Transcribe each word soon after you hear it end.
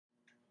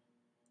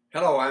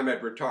Hello, I'm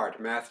Edward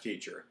Tarte, math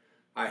teacher.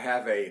 I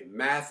have a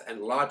math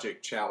and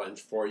logic challenge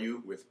for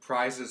you with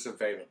prizes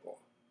available.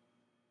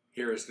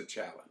 Here is the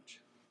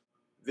challenge.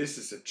 This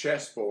is a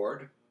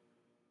chessboard.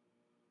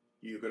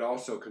 You could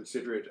also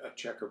consider it a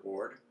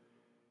checkerboard.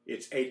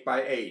 It's 8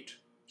 by 8,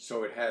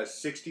 so it has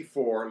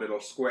 64 little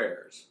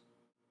squares.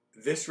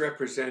 This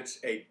represents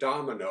a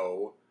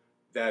domino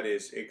that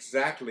is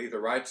exactly the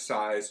right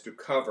size to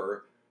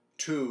cover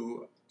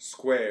 2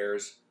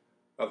 squares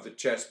of the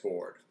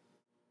chessboard.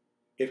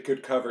 It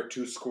could cover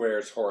 2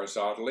 squares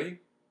horizontally,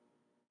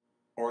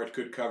 or it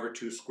could cover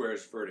 2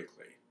 squares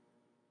vertically.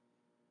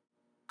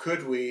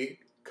 Could we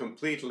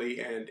completely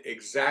and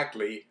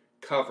exactly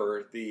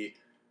cover the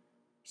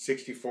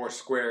 64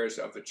 squares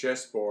of the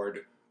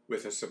chessboard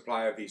with a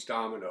supply of these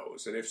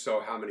dominoes? And if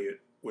so, how many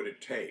would it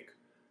take?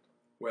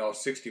 Well,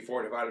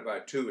 64 divided by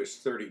 2 is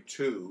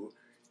 32,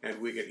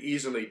 and we could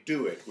easily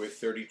do it with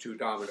 32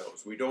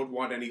 dominoes. We don't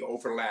want any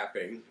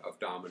overlapping of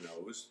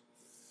dominoes.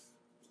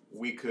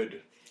 We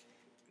could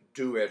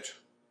do it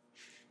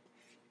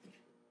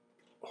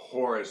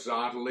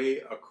horizontally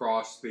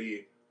across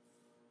the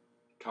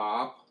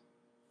top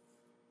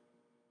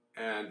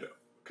and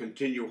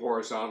continue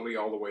horizontally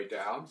all the way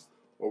down,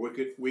 or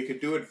we could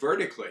do it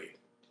vertically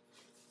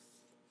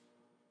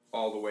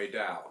all the way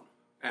down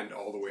and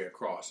all the way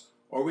across,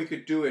 or we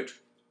could do it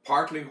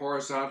partly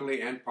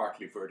horizontally and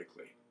partly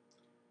vertically.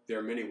 There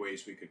are many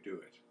ways we could do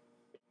it.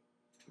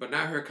 But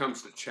now here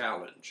comes the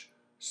challenge.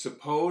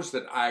 Suppose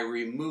that I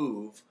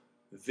remove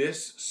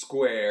this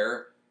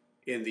square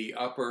in the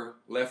upper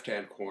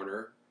left-hand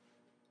corner,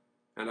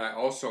 and I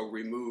also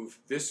remove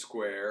this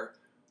square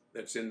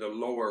that's in the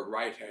lower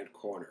right-hand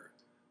corner.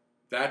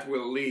 That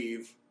will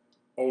leave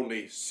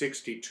only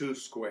 62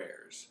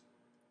 squares,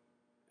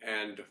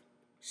 and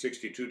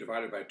 62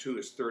 divided by 2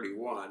 is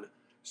 31.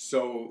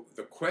 So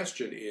the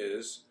question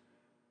is,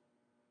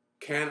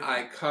 can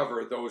I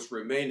cover those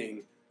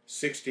remaining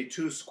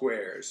 62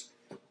 squares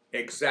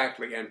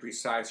exactly and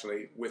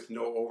precisely with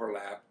no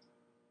overlap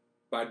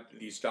by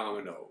these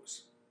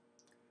dominoes?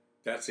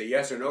 That's a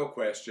yes or no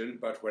question,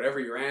 but whatever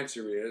your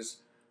answer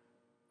is,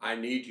 I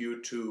need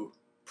you to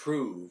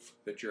prove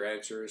that your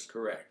answer is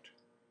correct.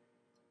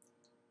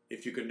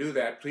 If you can do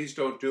that, please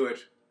don't do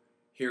it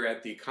here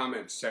at the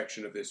comments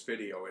section of this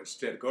video.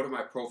 Instead, go to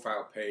my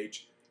profile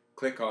page,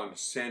 click on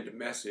Send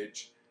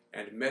Message,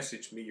 and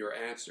message me your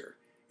answer.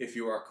 If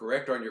you are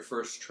correct on your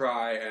first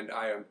try and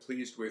I am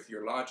pleased with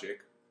your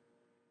logic,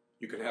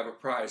 you can have a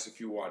prize if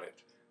you want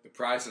it. The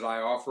prize that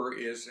I offer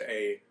is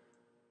a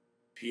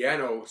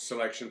piano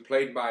selection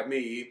played by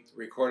me,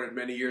 recorded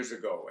many years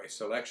ago, a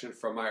selection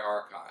from my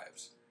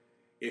archives.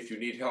 If you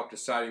need help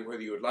deciding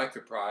whether you would like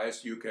the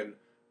prize, you can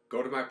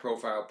go to my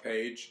profile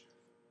page,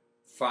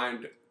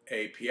 find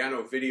a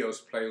piano videos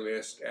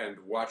playlist, and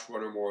watch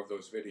one or more of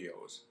those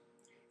videos.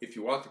 If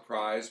you want the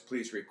prize,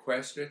 please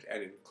request it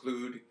and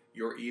include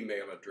your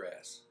email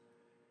address.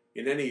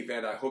 In any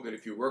event, I hope that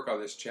if you work on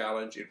this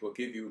challenge, it will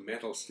give you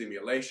mental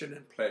stimulation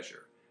and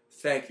pleasure.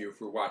 Thank you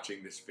for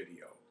watching this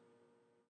video.